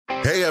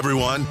Hey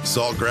everyone,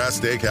 Saltgrass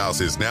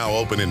Steakhouse is now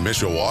open in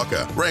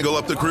Mishawaka. Wrangle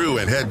up the crew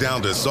and head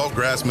down to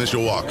Saltgrass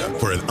Mishawaka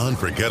for an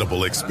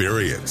unforgettable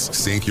experience.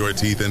 Sink your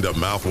teeth into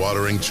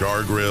mouth-watering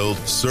char-grilled,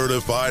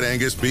 certified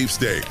Angus beef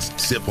steaks.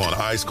 Sip on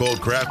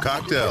ice-cold craft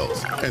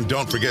cocktails. And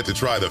don't forget to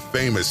try the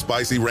famous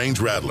spicy range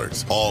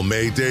rattlers, all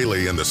made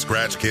daily in the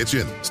Scratch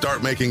Kitchen.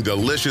 Start making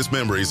delicious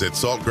memories at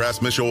Saltgrass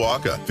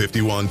Mishawaka,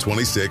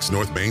 5126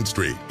 North Main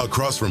Street,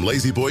 across from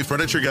Lazy Boy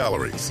Furniture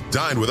Galleries.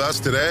 Dine with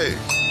us today.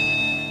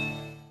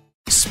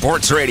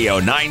 Sports Radio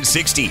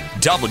 960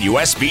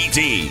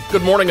 WSBT.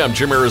 Good morning, I'm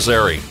Jim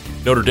Irizarry.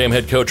 Notre Dame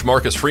head coach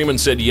Marcus Freeman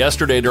said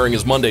yesterday during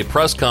his Monday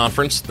press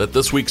conference that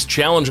this week's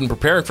challenge in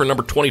preparing for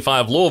number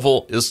 25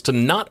 Louisville is to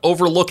not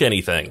overlook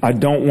anything. I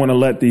don't want to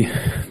let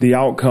the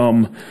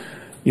outcome,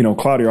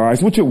 cloud your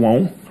eyes, which it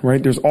won't,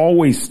 right? There's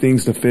always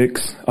things to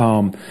fix.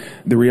 The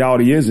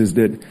reality is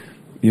that,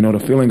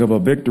 the feeling of a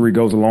victory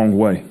goes a long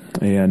way.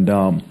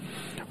 And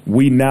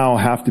we now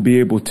have to be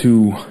able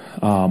to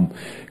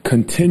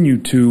continue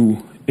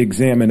to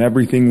examine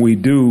everything we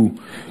do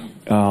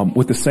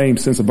with the same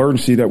sense of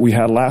urgency that we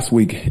had last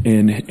week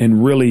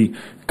and really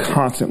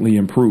constantly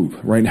improve,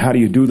 right? And how do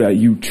you do that?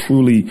 You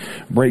truly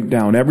break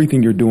down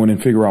everything you're doing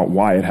and figure out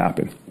why it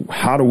happened.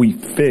 How do we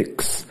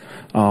fix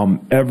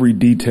every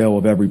detail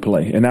of every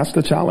play? And that's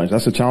the challenge.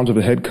 That's the challenge of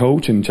the head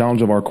coach and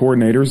challenge of our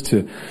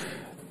coordinators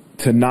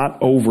to not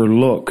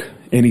overlook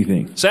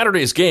anything.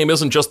 Saturday's game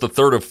isn't just the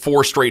third of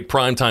 4 straight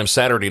primetime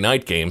Saturday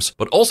night games,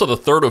 but also the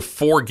third of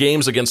 4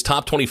 games against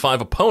top 25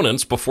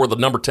 opponents before the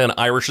number 10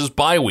 Irish's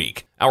bye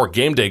week. Our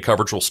game day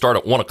coverage will start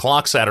at 1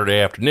 o'clock Saturday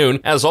afternoon.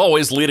 As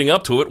always, leading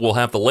up to it, we'll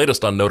have the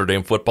latest on Notre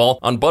Dame football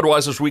on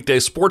Budweiser's weekday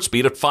sports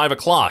beat at 5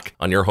 o'clock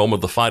on your home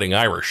of the Fighting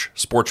Irish.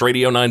 Sports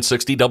Radio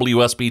 960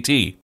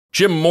 WSBT.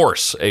 Jim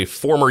Morse, a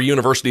former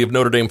University of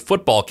Notre Dame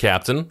football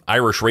captain,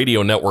 Irish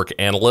Radio Network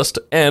analyst,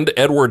 and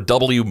Edward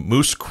W.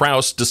 Moose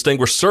Krause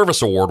Distinguished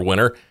Service Award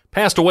winner,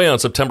 passed away on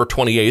September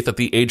 28th at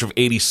the age of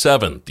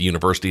 87, the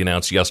university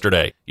announced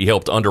yesterday. He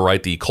helped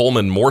underwrite the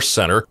Coleman Morse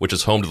Center, which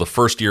is home to the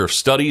First Year of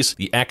Studies,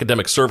 the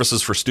Academic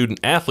Services for Student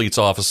Athletes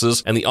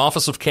offices, and the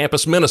Office of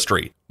Campus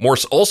Ministry.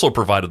 Morse also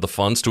provided the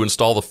funds to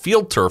install the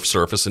field turf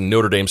surface in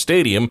Notre Dame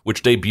Stadium,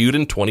 which debuted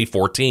in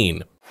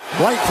 2014.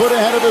 Right foot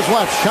ahead of his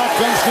left.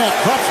 Shotgun snap.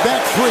 Cuts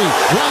back 3.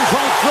 Runs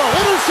right throw.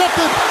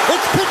 Intercepted.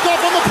 It's picked up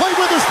on the play.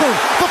 Witherspoon.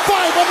 The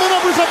 5 on the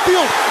numbers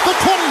upfield. The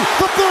 20.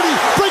 The 30.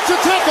 Breaks a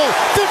tackle.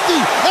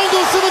 50.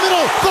 Angles to the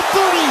middle. The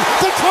 30.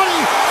 The 20.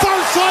 Far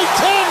side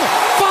 10.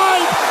 5.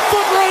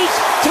 Foot race.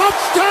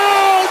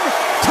 Touchdown.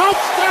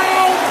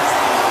 Touchdown.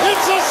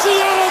 It's a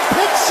Seattle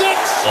pick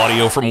 6.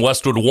 Audio from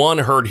Westwood One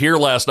heard here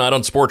last night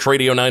on Sports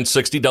Radio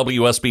 960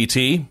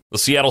 WSBT. The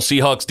Seattle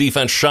Seahawks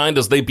defense shined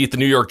as they beat the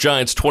New York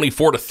Giants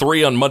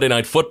 24-3 on Monday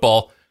Night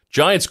Football.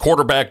 Giants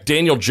quarterback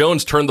Daniel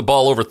Jones turned the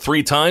ball over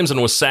 3 times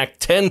and was sacked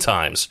 10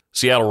 times.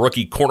 Seattle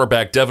rookie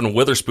cornerback Devin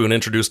Witherspoon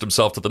introduced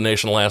himself to the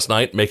nation last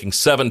night, making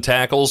 7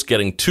 tackles,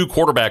 getting 2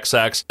 quarterback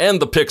sacks,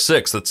 and the pick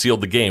 6 that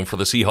sealed the game for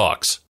the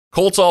Seahawks.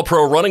 Colts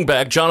All-Pro running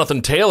back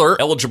Jonathan Taylor,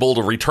 eligible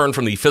to return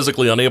from the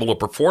physically unable to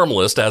perform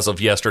list as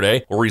of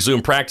yesterday, will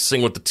resume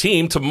practicing with the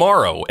team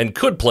tomorrow and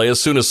could play as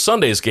soon as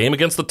Sunday's game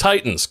against the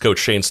Titans, Coach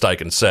Shane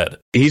Steichen said.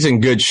 He's in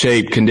good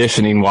shape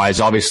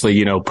conditioning-wise.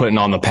 Obviously, putting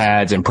on the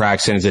pads and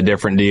practicing is a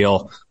different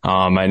deal.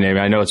 I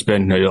know it's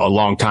been a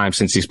long time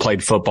since he's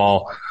played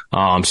football.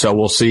 So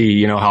we'll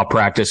see, how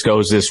practice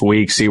goes this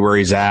week, see where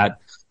he's at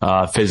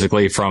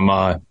physically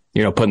from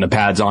putting the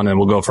pads on, and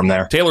we'll go from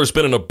there. Taylor's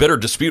been in a bitter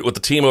dispute with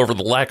the team over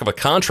the lack of a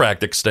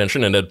contract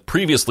extension and had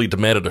previously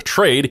demanded a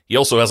trade. He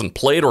also hasn't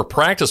played or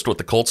practiced with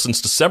the Colts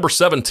since December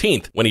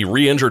 17th, when he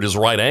re-injured his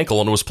right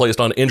ankle and was placed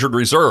on injured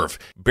reserve.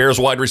 Bears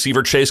wide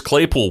receiver Chase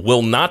Claypool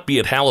will not be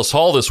at Hallis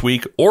Hall this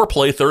week or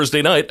play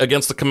Thursday night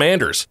against the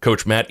Commanders,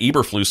 Coach Matt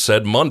Eberflus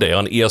said Monday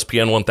on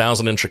ESPN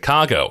 1000 in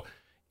Chicago.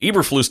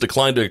 Eberflus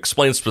declined to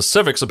explain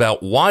specifics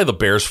about why the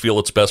Bears feel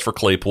it's best for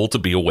Claypool to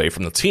be away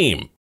from the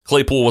team.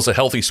 Claypool was a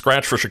healthy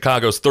scratch for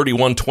Chicago's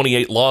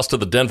 31-28 loss to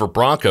the Denver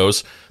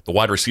Broncos. The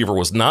wide receiver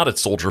was not at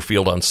Soldier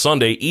Field on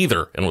Sunday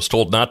either and was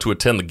told not to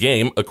attend the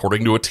game,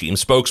 according to a team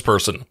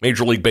spokesperson.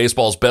 Major League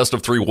Baseball's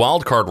best-of-3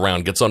 wildcard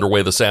round gets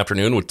underway this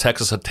afternoon with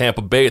Texas at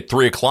Tampa Bay at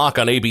 3 o'clock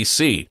on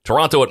ABC,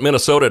 Toronto at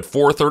Minnesota at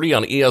 4:30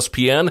 on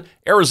ESPN,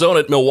 Arizona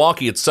at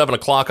Milwaukee at 7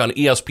 o'clock on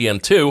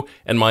ESPN2,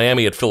 and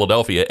Miami at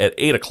Philadelphia at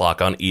 8 o'clock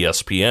on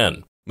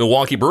ESPN.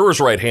 Milwaukee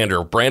Brewers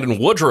right-hander Brandon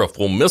Woodruff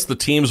will miss the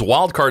team's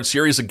wildcard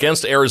series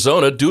against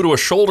Arizona due to a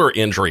shoulder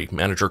injury,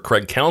 manager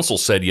Craig Counsell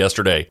said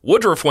yesterday.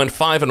 Woodruff went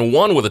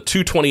 5-1 with a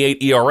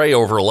 2.28 ERA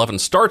over 11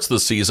 starts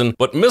this season,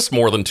 but missed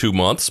more than 2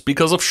 months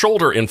because of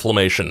shoulder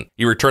inflammation.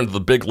 He returned to the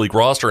big league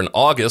roster in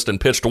August and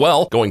pitched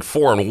well, going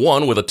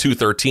 4-1 with a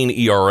 2.13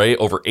 ERA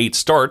over 8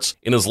 starts.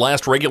 In his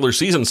last regular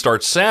season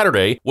start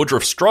Saturday,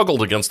 Woodruff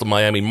struggled against the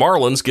Miami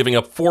Marlins, giving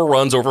up 4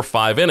 runs over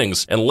 5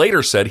 innings, and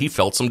later said he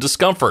felt some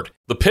discomfort.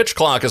 The pitch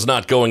clock is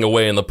not going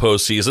away in the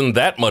postseason,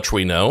 that much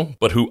we know,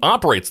 but who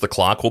operates the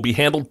clock will be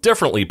handled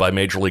differently by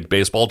Major League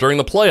Baseball during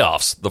the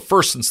playoffs, the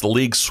first since the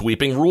league's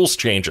sweeping rules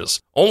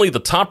changes. Only the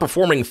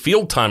top-performing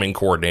field timing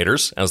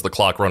coordinators, as the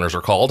clock runners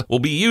are called, will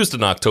be used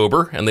in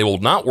October, and they will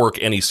not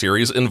work any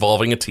series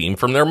involving a team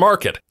from their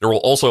market. There will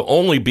also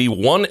only be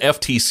one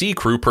FTC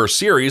crew per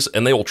series,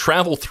 and they will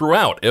travel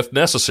throughout if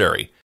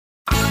necessary.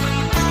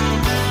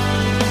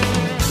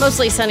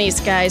 Mostly sunny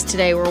skies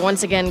today. We're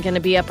once again going to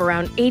be up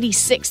around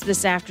 86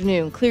 this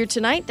afternoon. Clear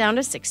tonight, down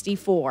to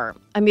 64.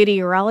 I'm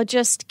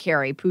meteorologist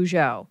Carrie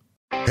Peugeot.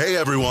 Hey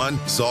everyone,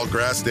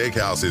 Saltgrass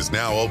Steakhouse is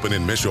now open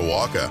in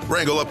Mishawaka.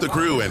 Wrangle up the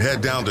crew and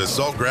head down to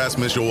Saltgrass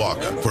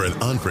Mishawaka for an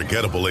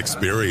unforgettable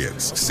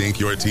experience. Sink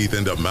your teeth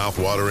into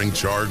mouth-watering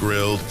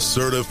char-grilled,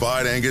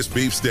 certified Angus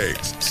beef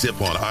steaks. Sip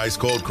on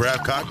ice-cold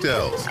craft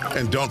cocktails.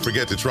 And don't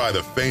forget to try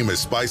the famous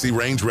spicy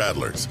range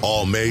rattlers,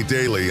 all made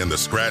daily in the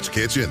Scratch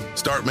Kitchen.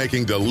 Start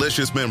making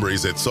delicious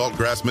memories at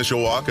Saltgrass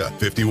Mishawaka,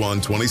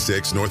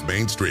 5126 North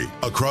Main Street,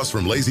 across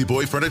from Lazy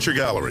Boy Furniture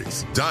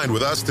Galleries. Dine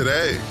with us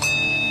today.